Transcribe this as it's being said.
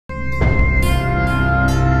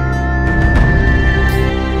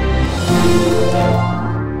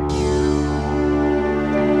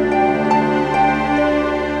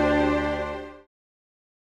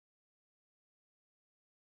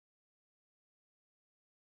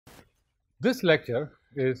This lecture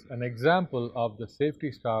is an example of the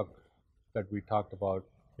safety stock that we talked about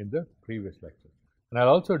in the previous lecture. And I'll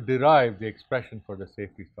also derive the expression for the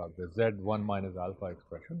safety stock, the Z1 minus alpha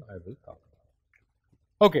expression I will talk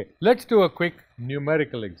about. Okay, let's do a quick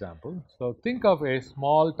numerical example. So think of a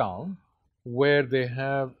small town where they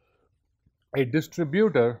have a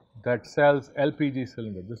distributor that sells LPG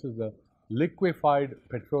cylinder. This is the liquefied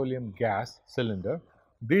petroleum gas cylinder.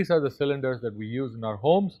 These are the cylinders that we use in our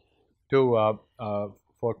homes to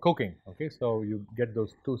for cooking. Okay, so you get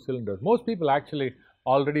those two cylinders. Most people actually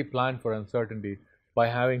already plan for uncertainty by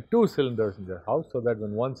having two cylinders in their house, so that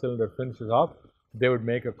when one cylinder finishes off, they would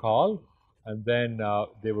make a call, and then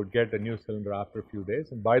they would get a new cylinder after a few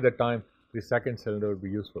days, and by the time the second cylinder would be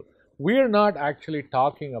useful. We are not actually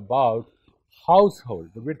talking about household,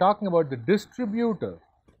 but we're talking about the distributor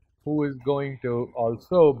who is going to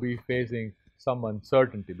also be facing some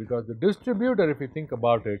uncertainty, because the distributor, if you think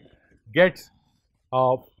about it, gets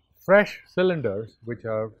fresh cylinders which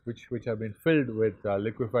have been filled with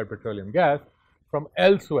liquefied petroleum gas from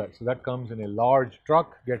elsewhere. So that comes in a large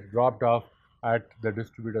truck, gets dropped off at the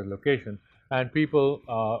distributor location, and people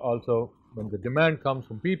also, when the demand comes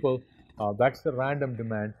from people, that's the random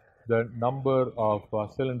demand, the number of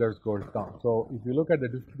cylinders goes down. So if you look at the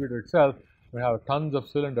distributor itself, we have tons of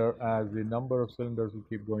cylinder as the number of cylinders will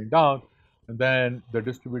keep going down, and then the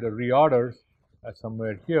distributor reorders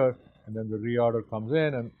somewhere here, and then the reorder comes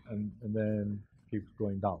in and then keeps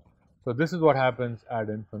going down. So this is what happens ad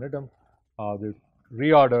infinitum. The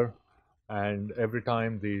reorder, and every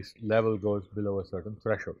time the level goes below a certain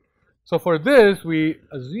threshold. So for this, we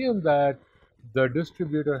assume that the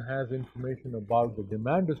distributor has information about the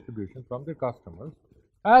demand distribution from the customers,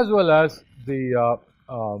 as well as the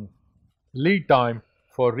lead time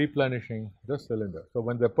for replenishing the cylinder. So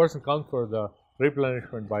when the person comes for the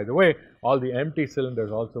replenishment, by the way, all the empty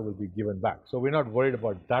cylinders also will be given back. So we're not worried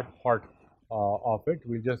about that part of it.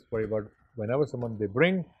 We just worry about whenever they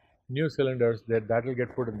bring new cylinders, that will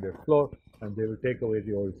get put in their floor, and they will take away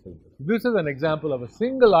the old cylinders. This is an example of a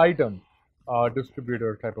single item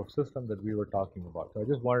distributor type of system that we were talking about. So I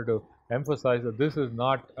just wanted to emphasize that this is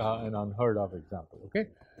not an unheard of example. Okay.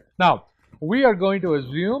 Now we are going to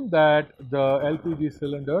assume that the LPG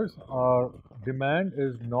cylinders demand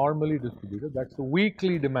is normally distributed. That's the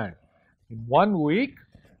weekly demand. In 1 week,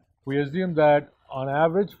 we assume that on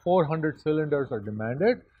average 400 cylinders are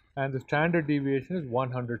demanded, and the standard deviation is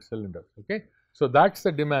 100 cylinders. Okay, so that's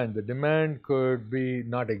the demand. The demand could be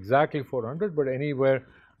not exactly 400, but anywhere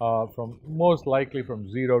from most likely from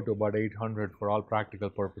 0 to about 800 for all practical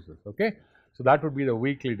purposes. Okay, so that would be the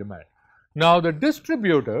weekly demand. Now the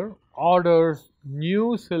distributor orders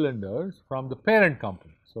new cylinders from the parent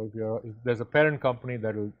company. So if there's a parent company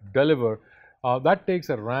that will deliver, that takes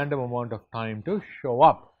a random amount of time to show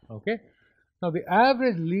up. Okay, now the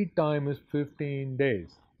average lead time is 15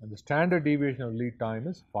 days, and the standard deviation of lead time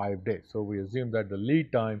is 5 days. So we assume that the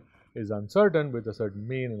lead time is uncertain with a certain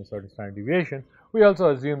mean and a certain standard deviation. We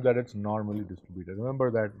also assume that it's normally distributed. Remember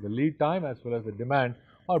that the lead time as well as the demand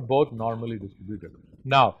are both normally distributed.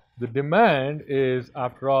 Now the demand is,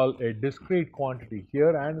 after all, a discrete quantity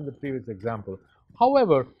here and in the previous example.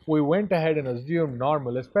 However, we went ahead and assumed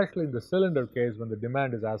normal, especially in the cylinder case when the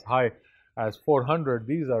demand is as high as 400.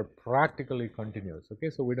 These are practically continuous.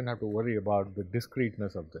 Okay, so we don't have to worry about the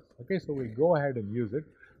discreteness of this. Okay, so we go ahead and use it.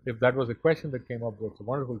 If that was a question that came up, it's a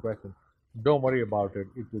wonderful question. Don't worry about it.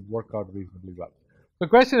 It would work out reasonably well. The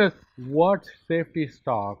question is, what safety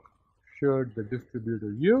stock should the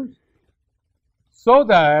distributor use so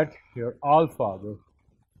that your alpha, the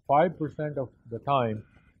 5% of the time,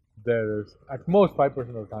 there is, at most 5%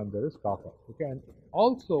 of the time, there is stock out. Okay, and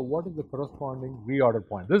also what is the corresponding reorder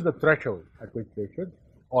point? This is the threshold at which they should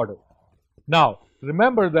order. Now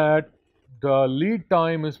remember that the lead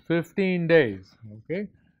time is 15 days. Okay,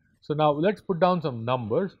 so now let's put down some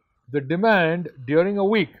numbers. The demand during a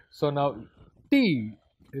week, so now T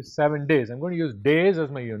is 7 days. I'm going to use days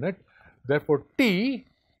as my unit. Therefore T,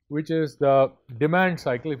 which is the demand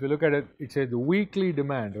cycle, if you look at it, it says the weekly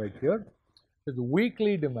demand right here. It's the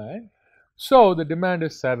weekly demand. So the demand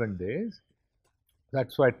is 7 days.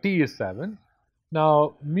 That's why T is 7.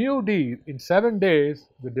 Now mu D, in 7 days,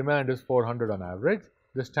 the demand is 400 on average.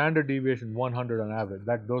 The standard deviation 100 on average.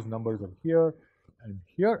 That those numbers are here and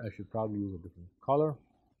here. I should probably use a different color.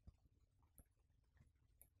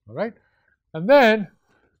 All right. And then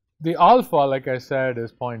the alpha, like I said,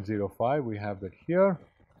 is 0.05. We have that here.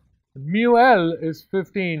 Mu L is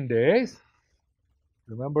 15 days.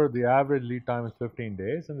 Remember, the average lead time is 15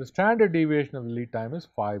 days, and the standard deviation of the lead time is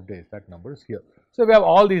 5 days. That number is here. So we have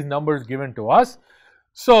all these numbers given to us.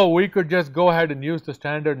 So we could just go ahead and use the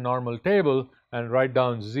standard normal table and write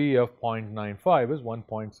down Z of 0.95 is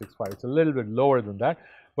 1.65. It's a little bit lower than that,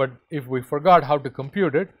 but if we forgot how to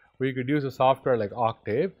compute it, we could use a software like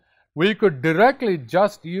Octave. We could directly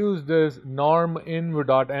just use this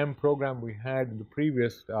norm_in_m program we had in the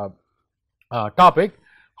previous topic.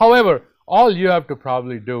 However, all you have to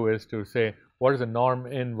probably do is to say what is the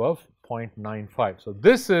norm_in of 0.95. So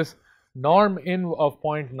this is norm_in of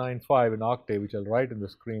 0.95 in Octave, which I'll write in the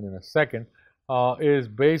screen in a second, is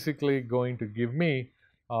basically going to give me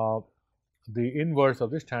the inverse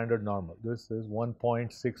of the standard normal. This is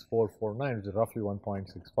 1.6449, which is roughly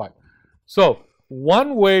 1.65. So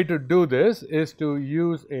one way to do this is to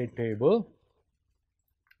use a table.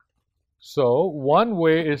 So one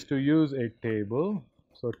way is to use a table.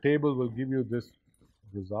 So table will give you this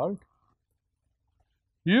result.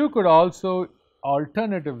 You could also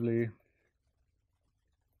alternatively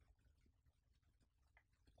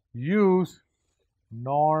use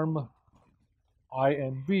norm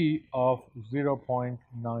INB of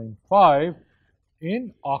 0.95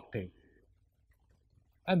 in Octave,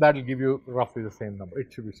 and that will give you roughly the same number.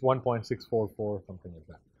 It should be 1.644, something like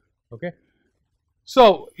that. Okay.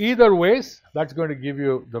 So either ways, that's going to give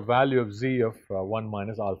you the value of Z of 1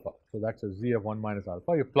 minus alpha. So that's a Z of 1 minus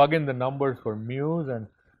alpha. You plug in the numbers for mu's and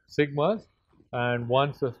sigmas, and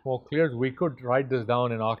once the smoke clears, we could write this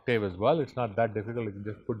down in Octave as well. It's not that difficult. You can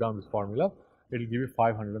just put down this formula. It will give you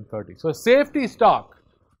 530. So safety stock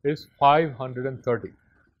is 530.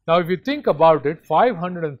 Now if you think about it,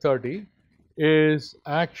 530 is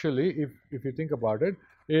actually, if you think about it,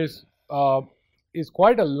 is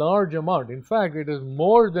quite a large amount. In fact, it is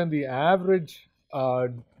more than the average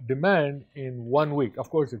demand in 1 week. Of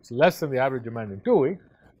course, it's less than the average demand in 2 weeks,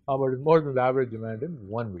 but it's more than the average demand in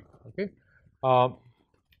 1 week. Okay.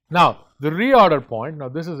 Now the reorder point. Now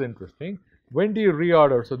this is interesting. When do you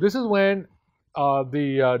reorder? So this is when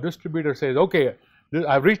the distributor says, okay,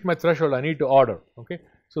 I've reached my threshold, I need to order. Okay.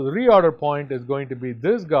 So the reorder point is going to be,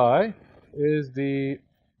 this guy is the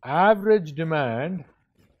average demand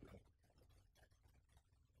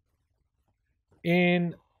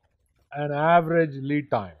in an average lead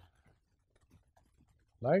time,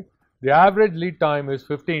 right? The average lead time is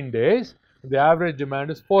 15 days. The average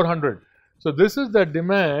demand is 400. So this is the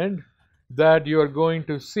demand that you are going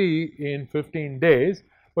to see in 15 days,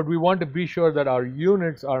 but we want to be sure that our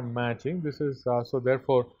units are matching. This is so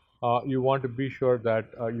therefore you want to be sure that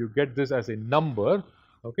you get this as a number.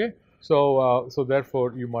 Okay. So so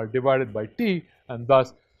therefore you might divide it by T, and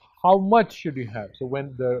thus how much should you have? So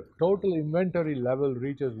when the total inventory level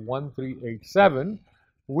reaches 1387,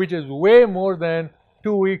 which is way more than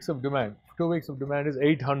 2 weeks of demand. 2 weeks of demand is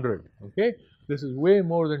 800. Okay. This is way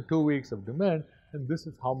more than 2 weeks of demand, and this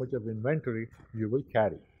is how much of inventory you will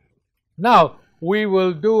carry. Now we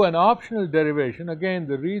will do an optional derivation. Again,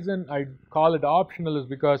 the reason I call it optional is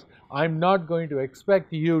because I'm not going to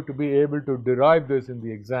expect you to be able to derive this in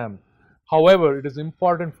the exam. However, it is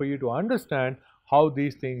important for you to understand how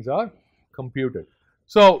these things are computed.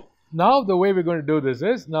 So now the way we're going to do this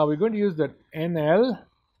is, now we're going to use that NL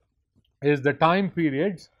is the time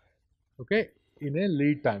periods, okay, in a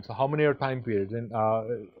lead time. So how many are time periods in,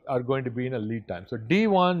 are going to be in a lead time? So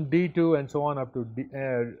D1, D2, and so on up to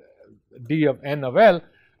D of N of L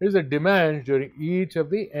is a demand during each of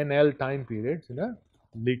the NL time periods in a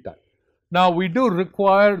lead time. Now we do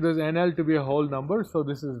require this NL to be a whole number, so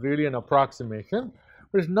this is really an approximation,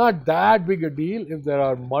 but it's not that big a deal if there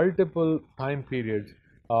are multiple time periods.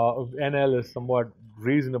 If NL is somewhat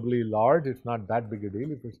reasonably large, it's not that big a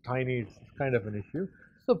deal. If it's tiny, it's kind of an issue.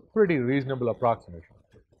 It's a pretty reasonable approximation.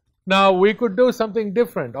 Now we could do something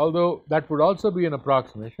different, although that would also be an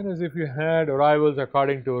approximation, as if you had arrivals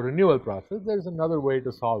according to a renewal process. There is another way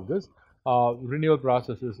to solve this. Renewal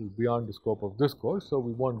processes is beyond the scope of this course, so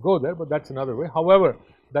we won't go there, but that's another way. However,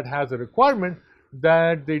 that has a requirement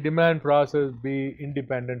that the demand process be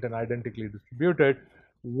independent and identically distributed,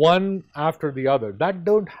 one after the other. That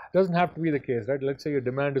doesn't have to be the case, right? Let's say your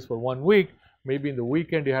demand is for 1 week. Maybe in the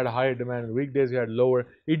weekend you had a higher demand, in the weekdays you had lower.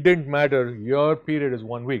 It didn't matter. Your period is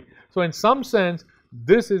 1 week. So in some sense,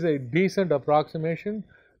 this is a decent approximation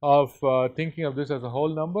of thinking of this as a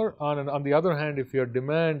whole number. On the other hand, if your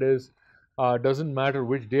demand is doesn't matter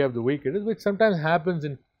which day of the week it is, which sometimes happens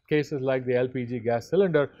in cases like the LPG gas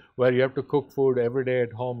cylinder, where you have to cook food every day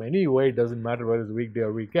at home anyway. It doesn't matter whether it's weekday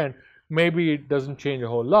or weekend. Maybe it doesn't change a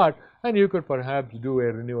whole lot, and you could perhaps do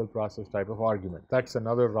a renewal process type of argument. That's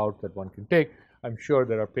another route that one can take. I'm sure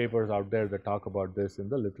there are papers out there that talk about this in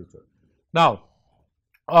the literature. Now,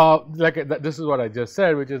 this is what I just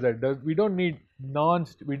said, which is that we don't need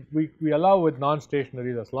we allow with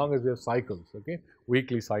non-stationaries as long as they have cycles, okay,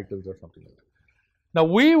 weekly cycles or something like that. Now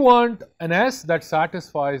we want an S that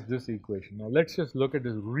satisfies this equation. Now let's just look at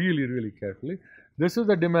this really carefully. This is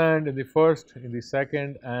the demand in the first, in the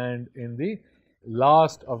second, and in the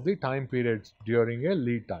last of the time periods during a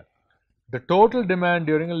lead time. The total demand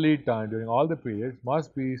during a lead time, during all the periods,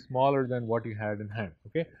 must be smaller than what you had in hand,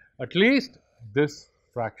 okay, at least this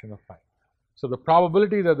fraction of time. So the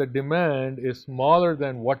probability that the demand is smaller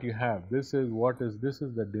than what you have, this is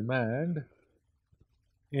the demand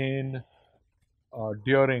in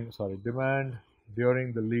demand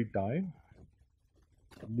during the lead time.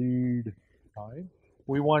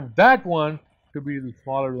 We want that one to be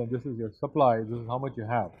smaller than, this is your supply, this is how much you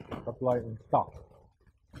have, supply in stock.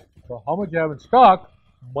 So how much you have in stock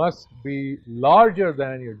must be larger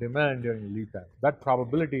than your demand during the lead time. That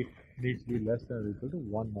probability needs to be less than or equal to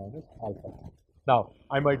 1 minus alpha. Now,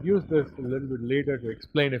 I might use this a little bit later to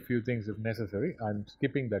explain a few things if necessary. I'm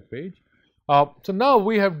skipping that page. So now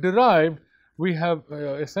we have derived, we have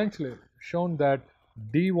essentially shown that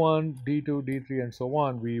D1, D2, D3 and so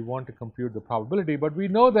on, we want to compute the probability, but we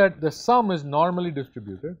know that the sum is normally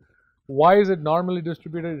distributed. Why is it normally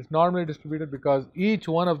distributed? It's normally distributed because each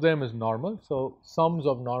one of them is normal, so sums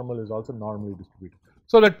of normal is also normally distributed.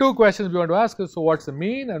 So the two questions we want to ask is, so what's the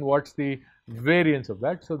mean and what's the variance of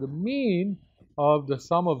that? So the mean of the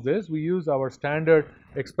sum of this, we use our standard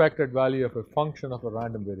expected value of a function of a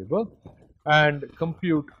random variable and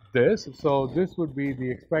compute this. So this would be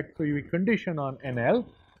the so we condition on NL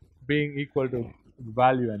being equal to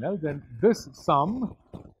value NL, then this sum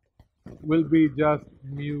will be just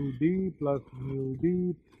mu D plus mu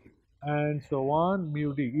D and so on,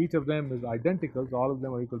 mu D. Each of them is identical, so all of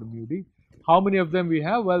them are equal to mu D. How many of them we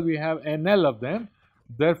have? Well, we have NL of them.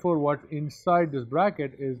 Therefore, what inside this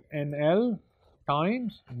bracket is NL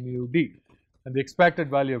times mu D. And the expected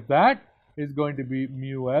value of that is going to be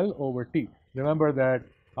mu L over T. Remember that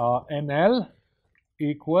NL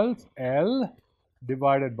equals L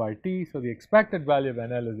divided by T. So the expected value of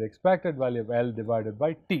NL is the expected value of L divided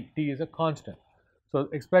by T. T is a constant. So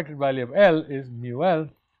expected value of L is mu L,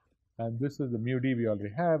 and this is the mu D we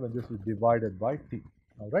already have, and this is divided by T.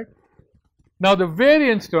 All right. Now the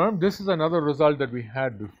variance term, this is another result that we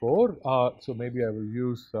had before. So maybe I will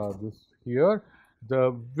use this here.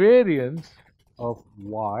 The variance of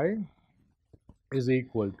Y is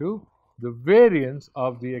equal to the variance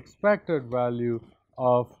of the expected value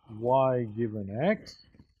of Y given X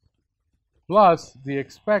plus the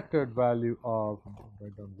expected value of,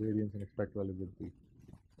 write down variance and expected value with the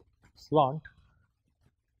slant,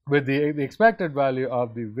 with the expected value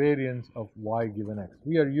of the variance of Y given X.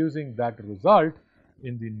 We are using that result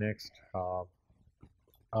in the next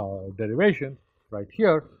derivation right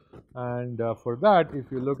here, and for that,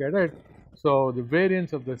 if you look at it, so the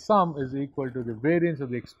variance of the sum is equal to the variance of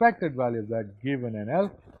the expected value of that given NL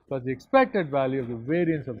plus the expected value of the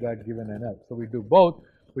variance of that given NL. So we do both.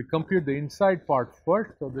 We compute the inside part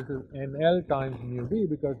first. So this is NL times mu D,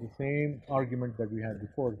 because the same argument that we had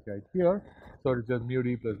before is right here. So it's just mu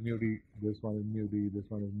D plus mu D. This one is mu D, this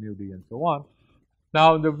one is mu D, and so on.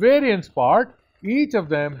 Now the variance part, each of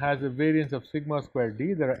them has a variance of sigma squared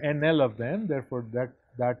D. There are NL of them. Therefore,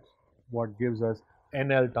 that's what gives us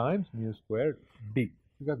NL times mu squared D,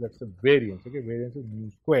 because that's the variance. Okay, variance is mu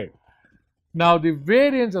squared. Now the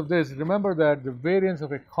variance of this, remember that the variance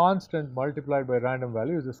of a constant multiplied by random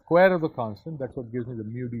value is the square of the constant. That's what gives me the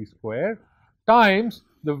mu D square times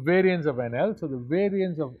the variance of NL. So the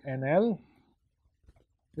variance of NL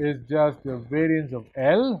is just the variance of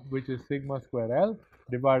L, which is sigma square L,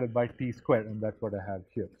 divided by T square, and that's what I have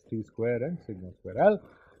here, T square and sigma square L.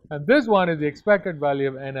 And this one is the expected value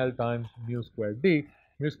of NL times mu squared D.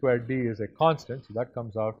 Mu squared D is a constant, so that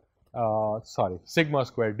comes out, sigma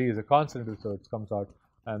squared D is a constant, so it comes out,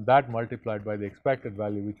 and that multiplied by the expected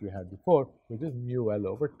value which we had before, which is mu L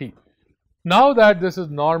over T. Now that this is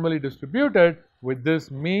normally distributed with this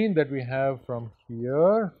mean that we have from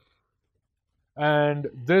here and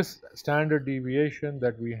this standard deviation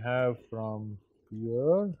that we have from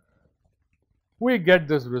here, we get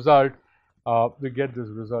this result.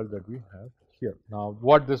 That we have here. Now,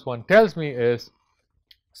 what this one tells me is,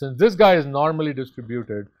 since this guy is normally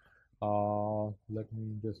distributed, let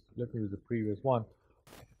me use the previous one.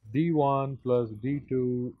 D1 plus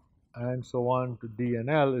D2 and so on to D and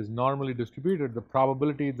L is normally distributed. The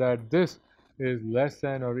probability that this is less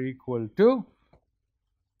than or equal to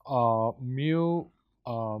mu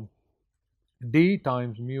D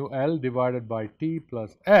times mu L divided by T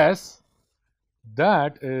plus S,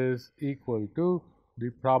 that is equal to the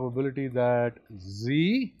probability that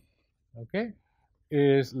Z, okay,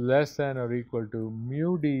 is less than or equal to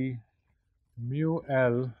mu D mu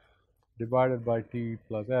L divided by T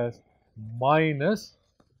plus S minus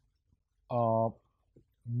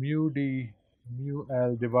mu D mu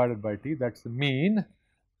L divided by T, that's the mean,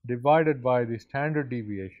 divided by the standard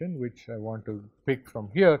deviation, which I want to pick from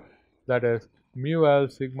here, that is mu L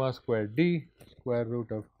sigma square D, square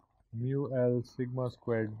root of mu L sigma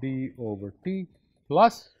square D over T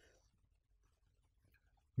plus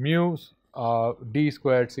mu D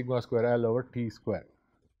squared sigma square L over T square,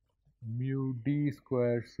 mu D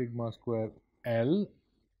squared sigma square L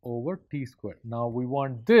over T square. Now we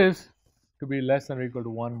want this to be less than or equal to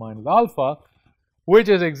 1 minus alpha, which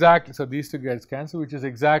is exactly, so these two gets cancelled, which is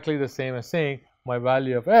exactly the same as saying my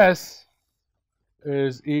value of S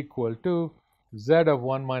is equal to Z of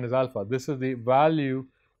 1 minus alpha. This is the value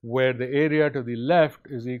where the area to the left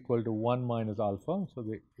is equal to 1 minus alpha. So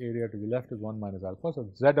the area to the left is 1 minus alpha. So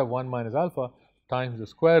Z of 1 minus alpha times the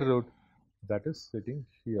square root that is sitting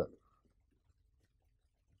here.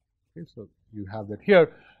 Okay, so you have that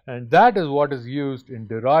here, and that is what is used in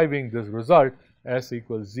deriving this result, S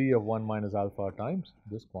equals Z of 1 minus alpha times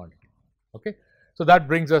this quantity. Okay, so that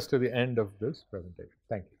brings us to the end of this presentation.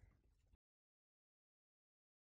 Thank you.